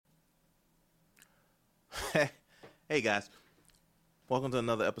Hey guys, welcome to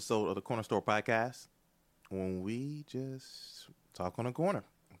another episode of the Corner Store Podcast. When we just talk on a corner,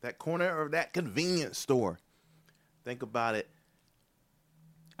 that corner of that convenience store. Think about it.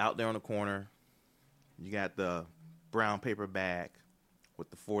 Out there on the corner, you got the brown paper bag with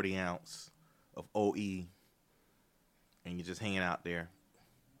the 40 ounce of OE, and you're just hanging out there.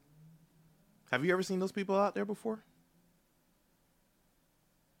 Have you ever seen those people out there before?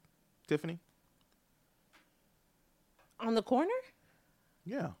 Tiffany? On the corner?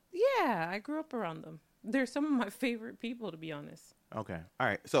 Yeah. Yeah, I grew up around them. They're some of my favorite people, to be honest. Okay. All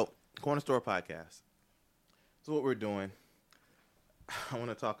right. So, Corner Store Podcast. So, what we're doing, I want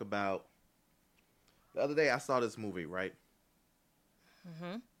to talk about. The other day, I saw this movie, right?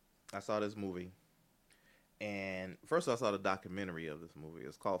 Mm-hmm. I saw this movie. And first, I saw the documentary of this movie.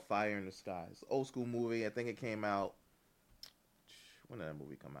 It's called Fire in the Sky. It's an old school movie. I think it came out. When did that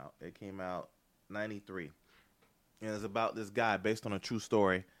movie come out? It came out 93. And it's about this guy, based on a true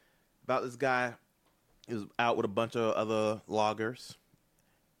story. About this guy, he was out with a bunch of other loggers,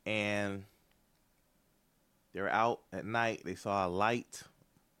 and they were out at night. They saw a light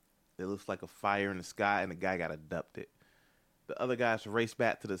that looks like a fire in the sky, and the guy got abducted. The other guys raced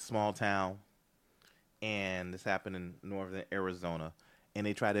back to the small town, and this happened in northern Arizona, and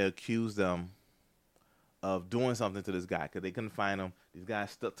they tried to accuse them of doing something to this guy because they couldn't find him. These guys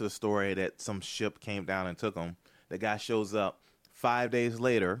stuck to the story that some ship came down and took him. The guy shows up 5 days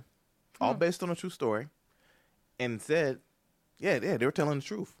later, all based on a true story, and said, yeah, they were telling the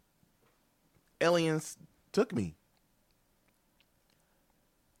truth. Aliens took me.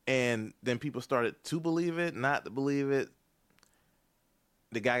 And then people started to believe it, not to believe it.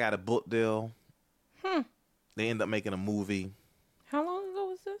 The guy got a book deal. They ended up making a movie. How long ago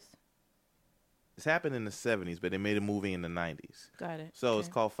was this? This happened in the 70s, but they made a movie in the 90s. Got it. So Okay. It's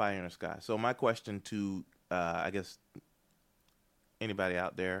called Fire in the Sky. So my question to, I guess, anybody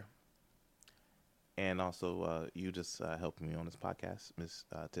out there, and also you just helping me on this podcast, Miss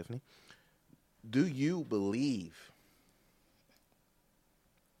Tiffany, do you believe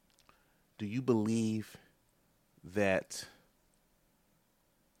that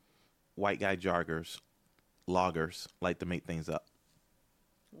white guy loggers like to make things up?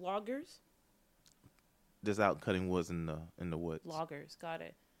 Loggers? Just out cutting woods in the woods. Loggers, got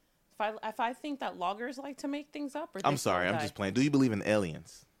it. If I think that loggers like to make things up, or I'm sorry, I'm just playing. Do you believe in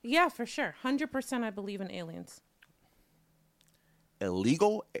aliens? Yeah, for sure. 100% I believe in aliens.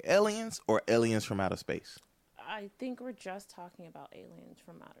 Illegal aliens or aliens from outer space? I think we're just talking about aliens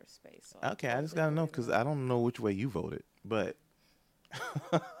from outer space. So Okay, I just gotta know because I don't know which way you voted, but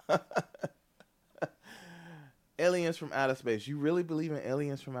aliens from outer space. You really believe in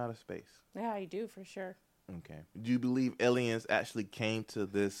aliens from outer space? Yeah, I do, for sure. Okay. Do you believe aliens actually came to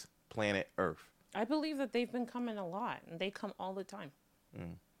this planet Earth? I believe that they've been coming a lot, and they come all the time.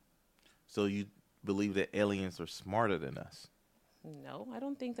 So you believe that aliens are smarter than us? No, I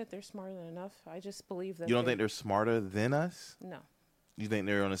don't think that they're smarter than enough. I just believe that You don't think they're smarter than us? No. You think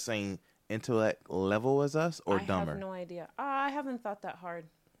they're on the same intellect level as us or dumber? I have no idea. I haven't thought that hard.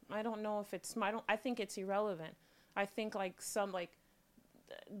 I don't know if it's... I think it's irrelevant. I think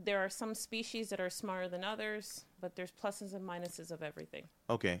there are some species that are smarter than others, but there's pluses and minuses of everything.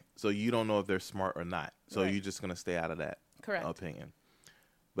 Okay, so you don't know if they're smart or not. So Right. you're just going to stay out of that Correct. opinion.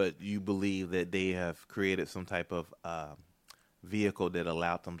 But you believe that they have created some type of vehicle that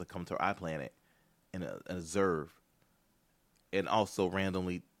allowed them to come to our planet and observe and also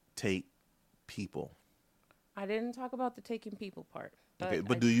randomly take people. I didn't talk about the taking people part. Okay,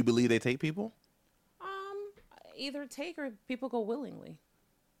 but do you believe they take people? Either take or people go willingly.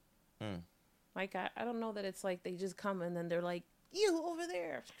 Like, I don't know that it's like they just come and then they're like, you over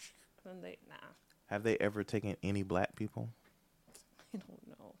there. And nah. Have they ever taken any black people? I don't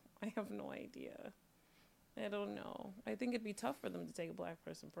know. I have no idea. I don't know. I think it'd be tough for them to take a black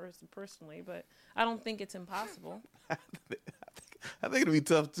person personally, but I don't think it's impossible. I think it'd be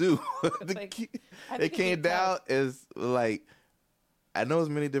tough too. It came down as like, I know there's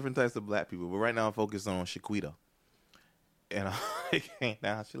many different types of black people, but right now I'm focused on Shaquita. And it came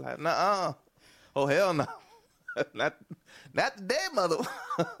down. She's like, nah, oh hell no, not today, mother.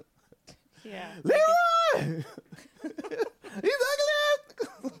 Yeah. Leroy, he's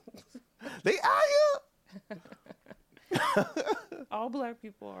ugly. They out here. All black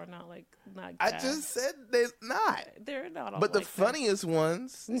people are not like not. I bad. just said they're not. They're not all. But the like that. funniest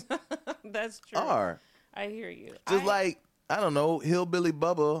ones That's true. are I hear you. just like, I don't know, Hillbilly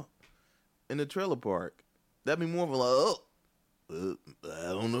Bubba in the trailer park. That'd be more of a like, I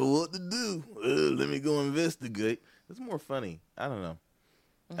don't know what to do. Let me go investigate. It's more funny. I don't know.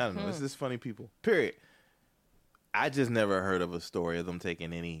 It's just funny people. Period. I just never heard of a story of them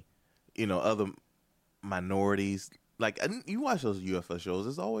taking any, other minorities. Like, you watch those UFO shows,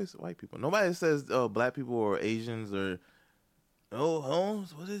 it's always white people. Nobody says black people or Asians or, oh,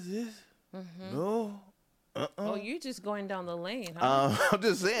 Holmes, what is this? Mm-hmm. No. Oh, you're just going down the lane, huh? I'm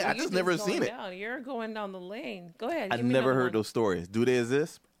just saying, I just never seen it. You're going down the lane. Go ahead. I never heard those stories. Do they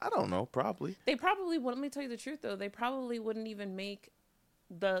exist? I don't know. Probably. They probably wouldn't. Let me tell you the truth, though. They probably wouldn't even make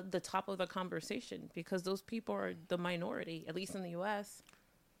the top of the conversation because those people are the minority, at least in the U.S.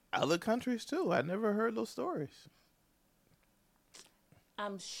 Other countries, too. I never heard those stories.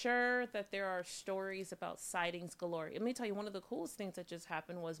 I'm sure that there are stories about sightings galore. Let me tell you, one of the coolest things that just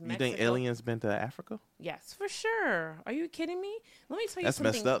happened was Mexico. You think aliens been to Africa? Yes, for sure. Are you kidding me? Let me tell you That's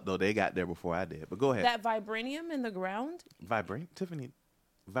something. That's messed up, though. They got there before I did. But go ahead. That vibranium in the ground. Tiffany,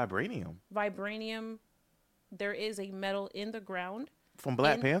 vibranium? Vibranium. There is a metal in the ground. From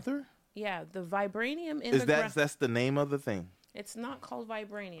Black Panther? Yeah, the vibranium in the ground. That's the name of the thing? It's not called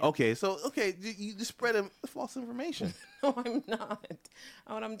vibranium. Okay, you just spread false information. No, I'm not.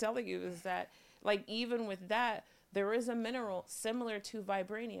 What I'm telling you is that, like, even with that, there is a mineral similar to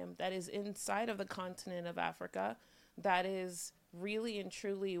vibranium that is inside of the continent of Africa that is really and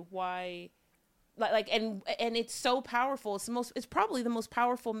truly why, and it's so powerful. It's probably the most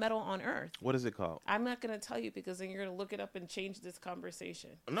powerful metal on Earth. What is it called? I'm not going to tell you because then you're going to look it up and change this conversation.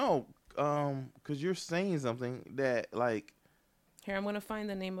 No, because you're saying something that, like... Here, I'm going to find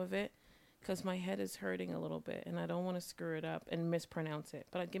the name of it because my head is hurting a little bit and I don't want to screw it up and mispronounce it.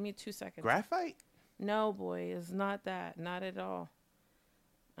 But give me 2 seconds. Graphite? No, boy, it's not that. Not at all.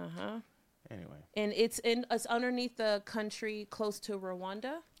 Uh-huh. Anyway. And it's underneath the country close to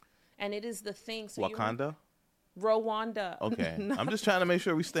Rwanda. And it is the thing. So Wakanda? Rwanda. Okay. I'm just trying to make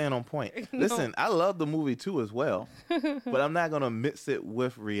sure we stand on point. No. Listen, I love the movie too as well. But I'm not going to mix it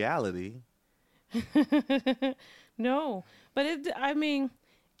with reality. No, but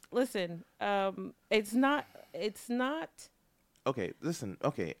listen, it's not. Okay, listen.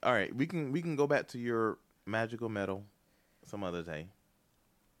 Okay, all right. We can go back to your magical metal some other day.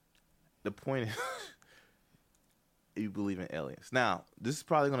 The point is, you believe in aliens. Now, this is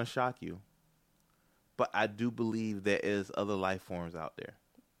probably going to shock you, but I do believe there is other life forms out there.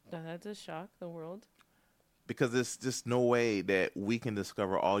 That does shock the world. Because there's just no way that we can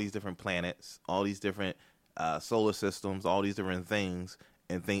discover all these different planets, all these different solar systems, all these different things,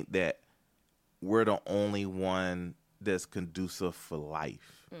 and think that we're the only one that's conducive for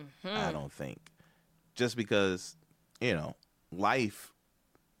life. Mm-hmm. I don't think. Just because, life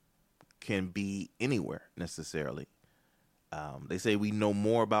can be anywhere necessarily. They say we know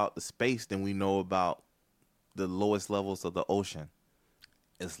more about the space than we know about the lowest levels of the ocean.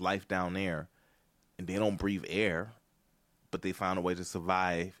 It's life down there. And they don't breathe air, but they found a way to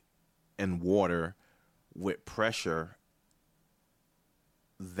survive in water with pressure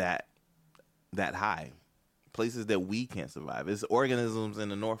that high. Places that we can't survive. It's organisms in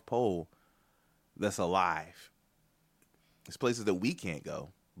the North Pole that's alive. It's places that we can't go,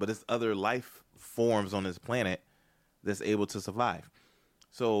 but it's other life forms on this planet that's able to survive.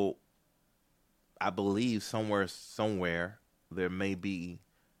 So I believe somewhere there may be,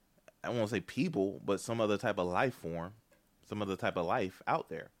 I won't say people, but some other type of life form, some other type of life out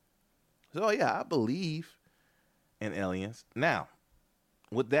there. So, yeah, I believe in aliens. Now,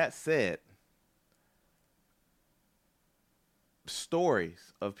 with that said,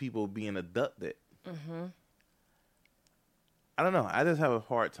 stories of people being abducted. Mm-hmm. I don't know. I just have a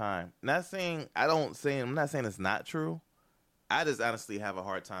hard time. I'm not saying it's not true. I just honestly have a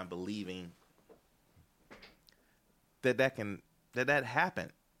hard time believing that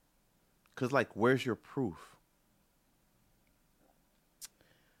happened. Because, where's your proof?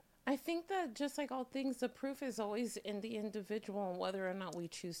 I think that just like all things, the proof is always in the individual and whether or not we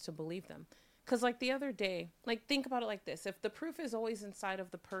choose to believe them. Because, the other day, think about it like this. If the proof is always inside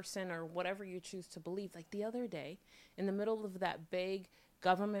of the person or whatever you choose to believe, the other day, in the middle of that big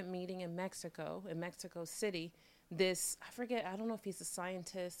government meeting in Mexico City, I don't know if he's a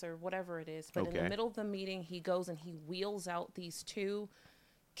scientist or whatever it is, but in the middle of the meeting, he goes and he wheels out these 2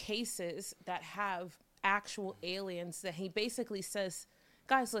 cases that have actual aliens that he basically says,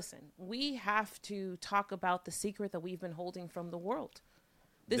 guys, listen, we have to talk about the secret that we've been holding from the world.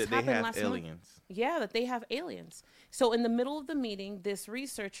 This happened last month. Yeah, that they have aliens. So in the middle of the meeting, this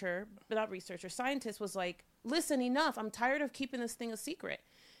scientist was like, listen, enough. I'm tired of keeping this thing a secret.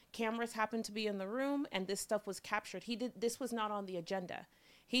 Cameras happened to be in the room and this stuff was captured. This was not on the agenda.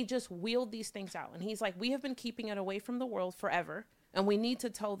 He just wheeled these things out. And he's like, we have been keeping it away from the world forever. And we need to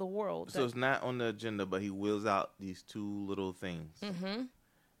tell the world. So it's not on the agenda, but he wheels out these 2 little things. Mm-hmm.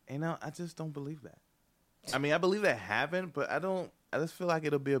 And now I just don't believe that. I mean, I believe that happened, but I don't. I just feel like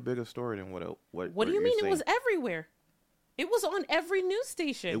it'll be a bigger story than what What do you you're mean? saying. It was everywhere. It was on every news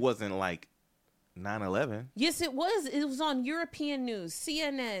station. It wasn't like 9/11. Yes, it was. It was on European news,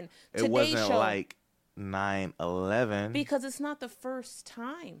 CNN, It Today wasn't Show. like 9/11. Because it's not the first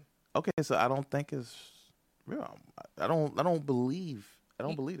time. Okay, so I don't think it's real. I don't believe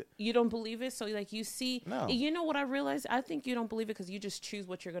it. You don't believe it? So, like, you see... No. You know what I realized? I think you don't believe it because you just choose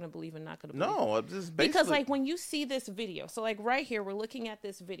what you're going to believe and not going to believe. No, I'm just basically... Because, like, when you see this video... So, like, right here, we're looking at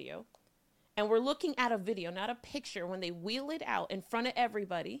this video. And we're looking at a video, not a picture. When they wheel it out in front of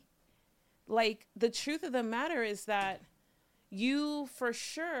everybody... Like, the truth of the matter is that you, for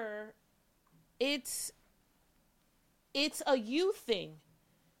sure... It's a you thing.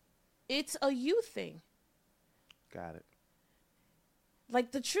 It's a you thing. Got it.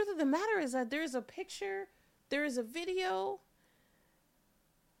 Like, the truth of the matter is that there's a picture, there is a video.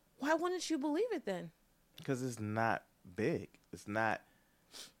 Why wouldn't you believe it then? Because it's not big. It's not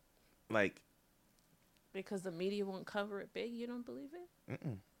like... Because the media won't cover it big, you don't believe it?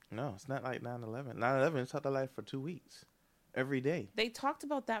 No, it's not like 9/11. 9/11 talked about life for 2 weeks. Every day. They talked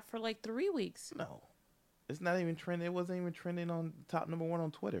about that for like 3 weeks. No. It's not even trending. It wasn't even trending on top #1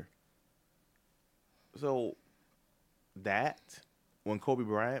 on Twitter. So, when Kobe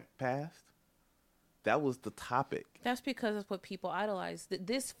Bryant passed, that was the topic. That's because it's what people idolize.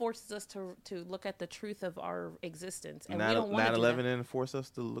 This forces us to look at the truth of our existence, and we don't want to do 9/11 that. didn't force us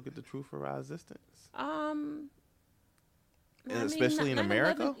to look at the truth of our existence. I Especially mean, in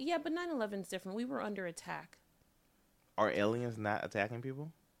America? Yeah, but 9/11 is different. We were under attack. Are aliens not attacking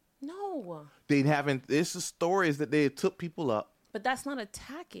people? No, They haven't. It's the stories that they took people up. but that's not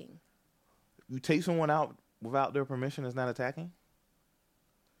attacking. You take someone out without their permission is not attacking?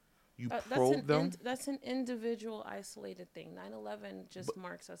 You probe them? That's an individual, isolated thing. 9/11 just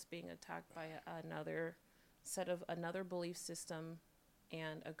marks us being attacked by another belief system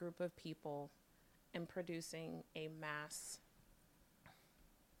and a group of people, and producing a mass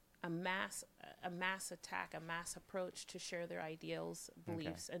attack, a mass approach to share their ideals,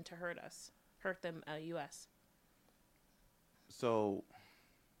 beliefs, and to hurt them, U.S. So,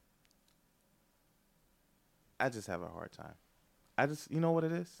 I just have a hard time. You know what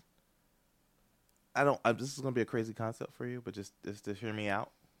it is? This is going to be a crazy concept for you, but just to hear me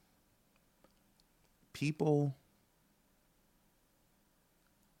out. People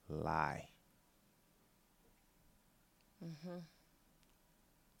lie.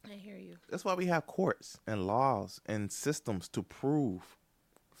 I hear you. That's why we have courts and laws and systems to prove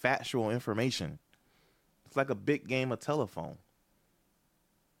factual information. It's like a big game of telephone.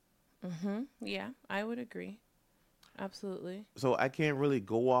 Yeah, I would agree. Absolutely. So I can't really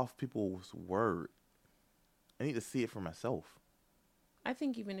go off people's word. I need to see it for myself. I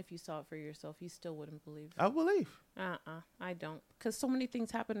think even if you saw it for yourself, you still wouldn't believe it. I believe. I don't. Because so many things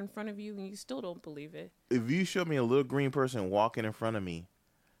happen in front of you and you still don't believe it. If you showed me a little green person walking in front of me,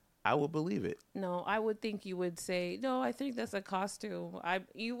 I would believe it. No, I would think you would say, no, I think that's a costume.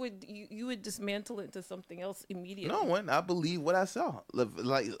 You would dismantle it to something else immediately. No, I believe what I saw.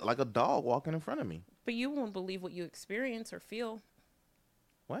 Like a dog walking in front of me. But you won't believe what you experience or feel.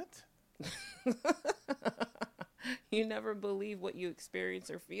 What? You never believe what you experience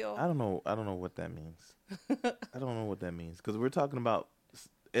or feel. I don't know what that means. I don't know what that means. Because we're talking about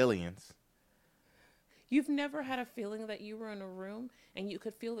aliens. You've never had a feeling that you were in a room and you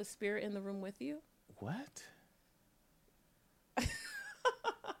could feel the spirit in the room with you? What?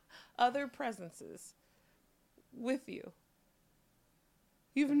 Other presences with you.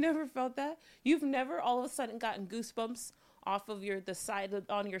 You've never felt that? You've never all of a sudden gotten goosebumps off of the side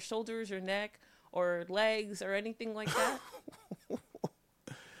on your shoulders, your neck, or legs, or anything like that?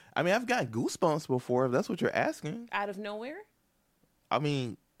 I mean, I've got goosebumps before, if that's what you're asking. Out of nowhere? I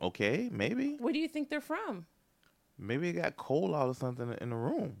mean, okay, maybe. Where do you think they're from? Maybe it got cold out or something in the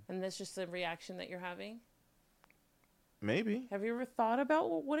room. And that's just a reaction that you're having? Maybe. Have you ever thought about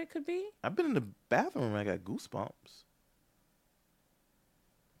what it could be? I've been in the bathroom and I got goosebumps.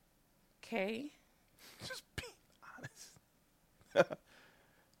 Okay. Just being honest.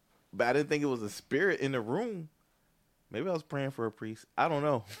 But I didn't think it was a spirit in the room. Maybe I was praying for a priest. I don't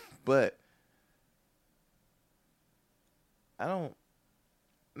know. But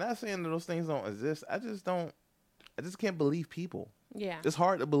not saying that those things don't exist. I just can't believe people. Yeah. It's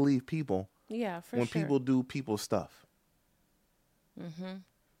hard to believe people. Yeah, for when sure. people do people stuff.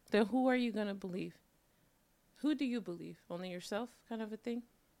 Then who are you going to believe? Who do you believe? Only yourself kind of a thing?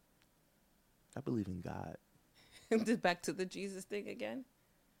 I believe in God. Back to the Jesus thing again?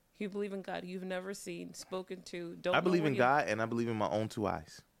 You believe in God you've never seen, spoken to, don't I know believe where in God and I believe in my own two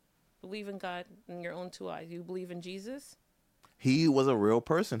eyes. Believe in God in your own two eyes. You believe in Jesus? He was a real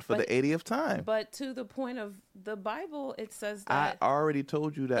person for But- the 80th time. But to the point of the Bible, it says I that already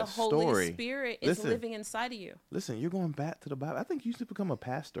told you that the Holy story. Spirit Listen. is living inside of you. Listen, you're going back to the Bible. I think you should become a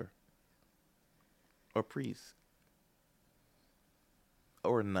pastor or priest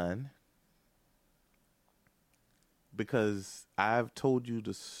or a nun, because I've told you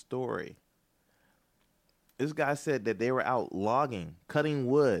the story. This guy said that they were out logging, cutting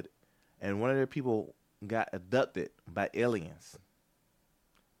wood, and one of their people got abducted by aliens.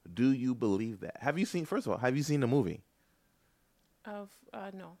 Do you believe that? Have you seen, first of all, have you seen the movie? No, I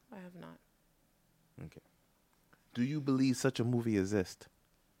have not. Okay. Do you believe such a movie exists?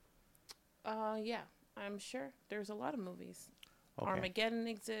 Yeah, I'm sure. There's a lot of movies. Okay. Armageddon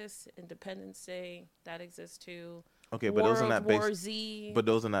exists. Independence Day, that exists too. Okay, but those are not War based. Z. But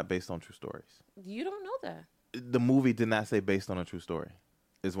those are not based on true stories. You don't know that. The movie did not say based on a true story.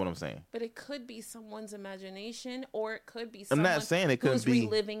 Is what I'm saying. But it could be someone's imagination, or it could be I'm someone not saying it couldn't who's be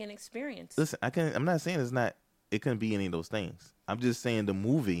reliving an experience. Listen, I'm not saying it's not. It couldn't be any of those things. I'm just saying the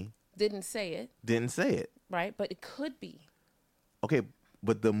movie Didn't say it, didn't say it. right? But it could be. Okay,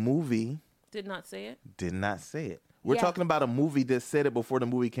 but the movie Did not say it. did not say it. We're Yeah. talking about a movie that said it before the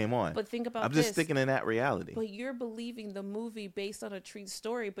movie came on. But think about I'm this. just sticking in that reality. But you're believing the movie based on a true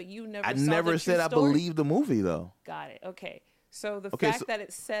story, but you never I saw never the said true I story. believe the movie though. Got it. Okay. So the Okay, fact so- that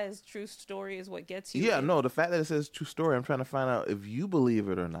it says true story is what gets you. Yeah, in. no, the fact that it says true story, I'm trying to find out if you believe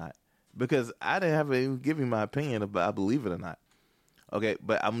it or not. Because I didn't have to even give you my opinion about I believe it or not. Okay,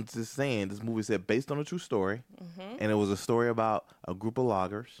 but I'm just saying this movie said based on a true story, and it was a story about a group of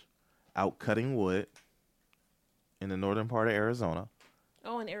loggers out cutting wood in the northern part of Arizona.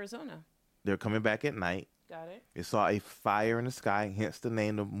 Oh, in Arizona. They're coming back at night. Got it. They saw a fire in the sky, hence the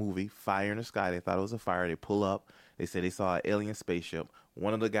name of the movie, Fire in the Sky. They thought it was a fire. They pull up. They said they saw an alien spaceship.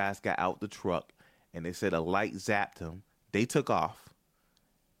 One of the guys got out the truck, and they said a light zapped him. They took off,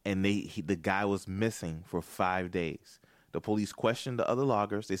 and the guy was missing for 5 days. The police questioned the other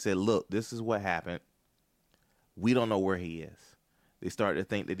loggers. They said, look, this is what happened. We don't know where he is. They started to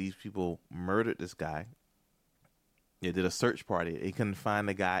think that these people murdered this guy. They did a search party. They couldn't find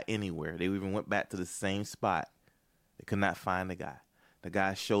the guy anywhere. They even went back to the same spot. They could not find the guy. The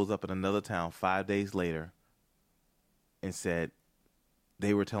guy shows up in another town 5 days later and said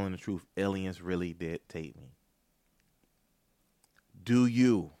they were telling the truth. Aliens really did take me. Do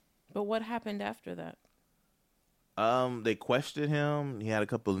you? But what happened after that? They questioned him. He had a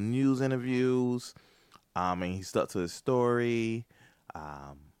couple of news interviews. And he stuck to his story.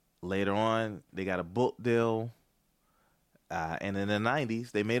 Later on, they got a book deal. And in the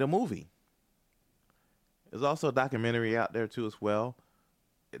 90s, they made a movie. There's also a documentary out there, too, as well.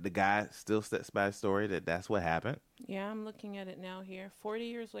 The guy still sticks by his story that that's what happened. Yeah, I'm looking at it now here. 40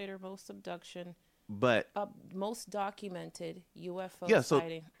 years later, most abduction, But, most documented UFO yeah, so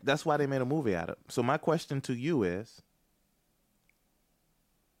sighting. that's why they made a movie out of it. So my question to you is,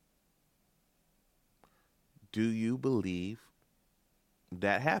 do you believe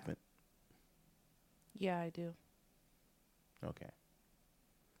that happened? Yeah, I do. Okay.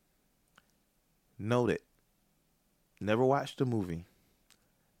 Note it. Never watched the movie.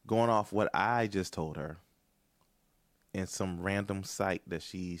 Going off what I just told her in some random site that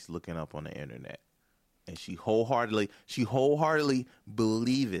she's looking up on the internet. And she wholeheartedly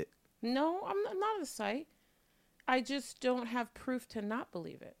believe it. No, I'm not a site. I just don't have proof to not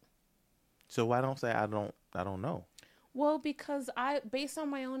believe it. So why don't say I don't know? Well, because based on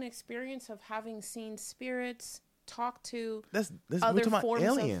my own experience of having seen spirits, talk to That's other we're talking about forms of-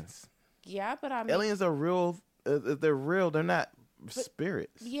 aliens. yeah, but I mean, Aliens are real. If they're real, they're not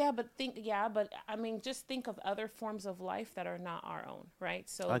spirits. but I mean, just think of other forms of life that are not our own, right?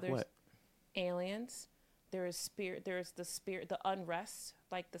 So Like there's what? aliens. There is spirit. There's the spirit, the unrest,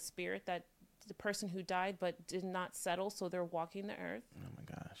 like the spirit that the person who died but did not settle, so they're walking the earth. Oh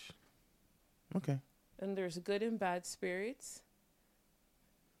my gosh. Okay. And there's good and bad spirits.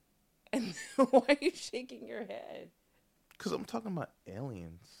 And why are you shaking your head? Because I'm talking about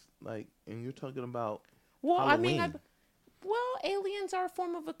aliens. Like, and you're talking about Well, Halloween. I mean, aliens are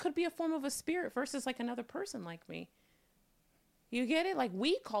could be a form of a spirit versus like another person like me. You get it? Like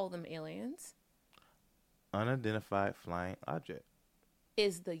we call them aliens. Unidentified flying object.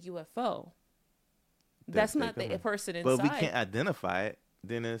 Is the UFO? That That's they not the come in. person inside. But we can't identify it,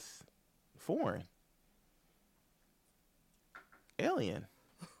 then it's foreign. Alien.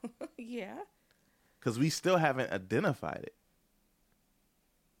 Yeah. Because we still haven't identified it.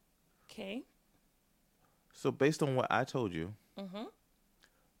 Okay. So based on what I told you,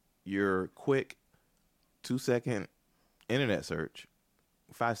 your quick 2-second internet search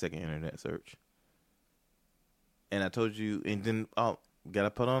 5-second internet search. And I told you, and then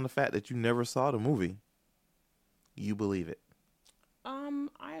gotta put on the fact that you never saw the movie. You believe it?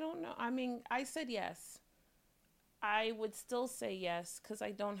 I don't know. I mean, I said yes. I would still say yes because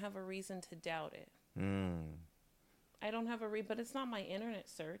I don't have a reason to doubt it. I don't have but it's not my internet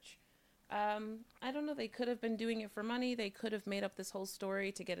search. I don't know. They could have been doing it for money. They could have made up this whole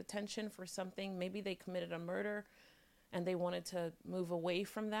story to get attention for something. Maybe they committed a murder and they wanted to move away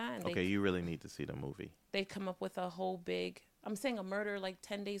from that. And okay, you really need to see the movie. They come up with a whole big, I'm saying a murder like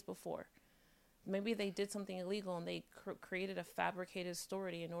 10 days before. Maybe they did something illegal and they created a fabricated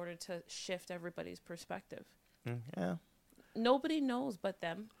story in order to shift everybody's perspective. Yeah. Nobody knows but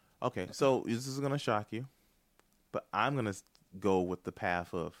them. Okay, so this is going to shock you, but I'm going to go with the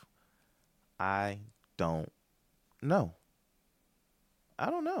path of I don't know. I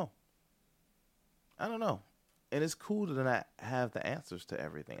don't know. And it's cool to not have the answers to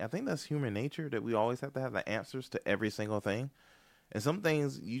everything. I think that's human nature, that we always have to have the answers to every single thing. And some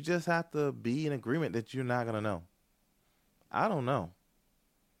things you just have to be in agreement that you're not going to know. I don't know.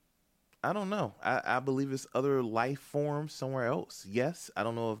 I believe it's other life forms somewhere else. Yes, I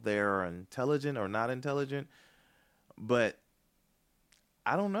don't know if they're intelligent or not intelligent, but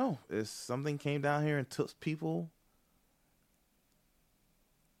I don't know. If something came down here and took people,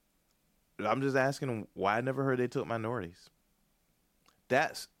 I'm just asking them why I never heard they took minorities.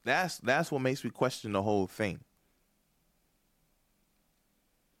 That's what makes me question the whole thing.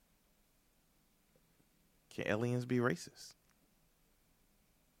 Can aliens be racist?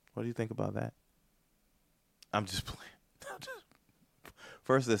 What do you think about that? I'm just playing.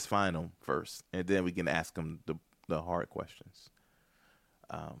 First, let's find them first, and then we can ask them the hard questions.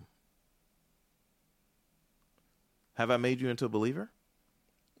 Have I made you into a believer?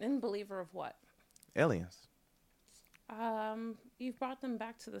 In believer of what? Aliens. You've brought them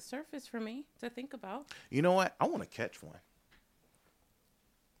back to the surface for me to think about. You know what? I want to catch one.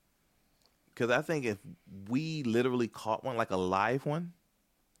 Because I think if we literally caught one, like a live one,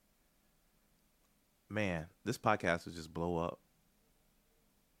 man, this podcast would just blow up.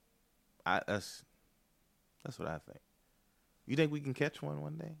 That's what I think. You think we can catch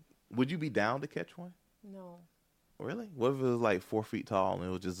one day? Would you be down to catch one? No. Really? What if it was like 4 feet tall and it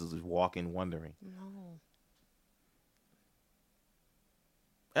was just walking, wondering? No.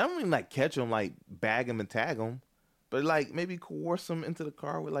 I don't mean like catch them, like bag them and tag them, but like maybe coerce them into the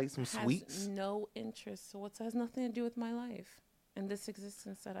car with like some sweets. No interest. So it has nothing to do with my life and this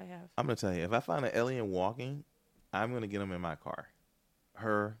existence that I have. I'm gonna tell you, if I find an alien walking, I'm gonna get them in my car.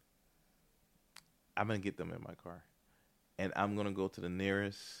 I'm gonna get them in my car, and I'm gonna go to the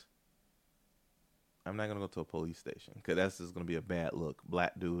nearest. I'm not gonna go to a police station because that's just gonna be a bad look.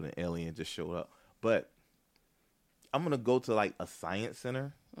 Black dude and alien just showed up, but I'm gonna go to like a science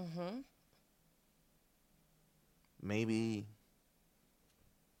center. Mm-hmm. Maybe,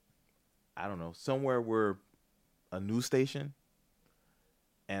 I don't know, somewhere where a news station,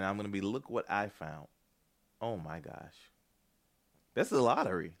 and I'm gonna be, look what I found. Oh my gosh, that's a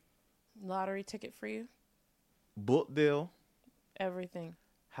lottery. Lottery ticket for you. Book deal. Everything.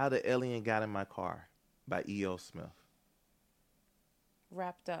 How the Alien Got in My Car by E.L. Smith.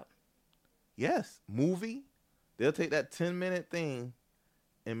 Wrapped up. Yes, movie. They'll take that 10-minute thing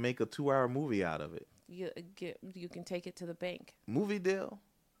and make a 2-hour movie out of it. You can take it to the bank. Movie deal.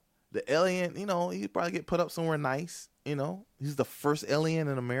 The alien, he'd probably get put up somewhere nice. He's the first alien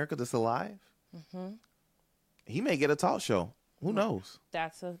in America that's alive. Mm-hmm. He may get a talk show. Who knows?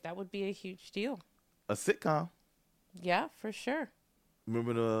 That would be a huge deal. A sitcom. Yeah, for sure.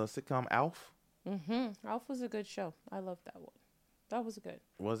 Remember the sitcom Alf? Mm-hmm. Alf was a good show. I loved that one. That was good.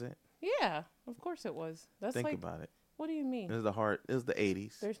 Was it? Yeah, of course it was. Think about it. What do you mean? It was the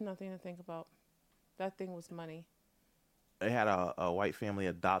 80s. There's nothing to think about. That thing was money. They had a white family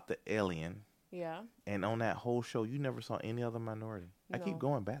adopt the alien. Yeah. And on that whole show, you never saw any other minority. No. I keep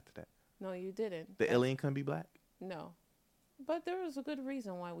going back to that. No, you didn't. The alien couldn't be black? No. But there was a good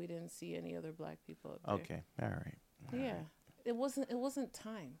reason why we didn't see any other black people up there. Okay. All right. Yeah. It wasn't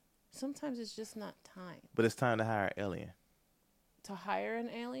time. Sometimes it's just not time. But it's time to hire an alien. To hire an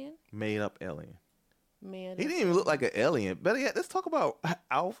alien? Made up alien. Man. He didn't even look like an alien. Better yet, let's talk about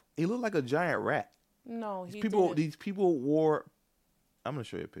Alf. He looked like a giant rat. No, These people wore. I'm gonna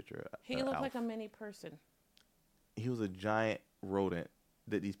show you a picture. He looked Alf. like a mini person. He was a giant rodent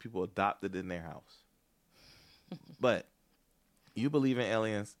that these people adopted in their house. But you believe in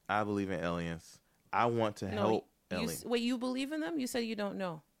aliens. I believe in aliens. I want to help aliens. Wait, you believe in them? You said you don't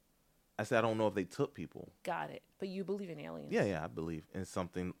know. I said I don't know if they took people. Got it. But you believe in aliens. Yeah, I believe in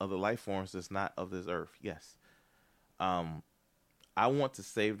something, other life forms that's not of this earth. Yes. I want to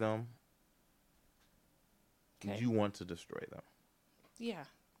save them. Okay. You want to destroy them. Yeah.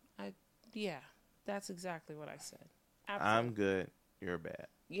 Yeah. That's exactly what I said. I'm Absolutely. good. You're bad.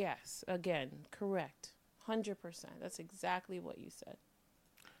 Yes. Again, correct. 100%. That's exactly what you said.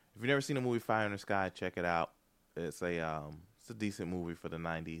 If you've never seen the movie Fire in the Sky, check it out. It's a decent movie for the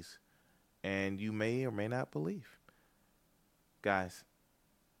 90s. And you may or may not believe. Guys,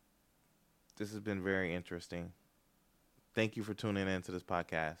 this has been very interesting. Thank you for tuning in to this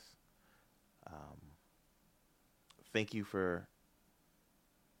podcast. Thank you for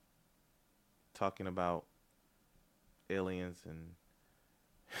talking about aliens and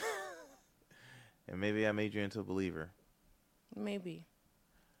and maybe I made you into a believer. Maybe.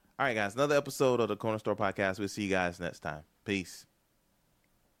 All right, guys, another episode of the Corner Store Podcast. We'll see you guys next time. Peace.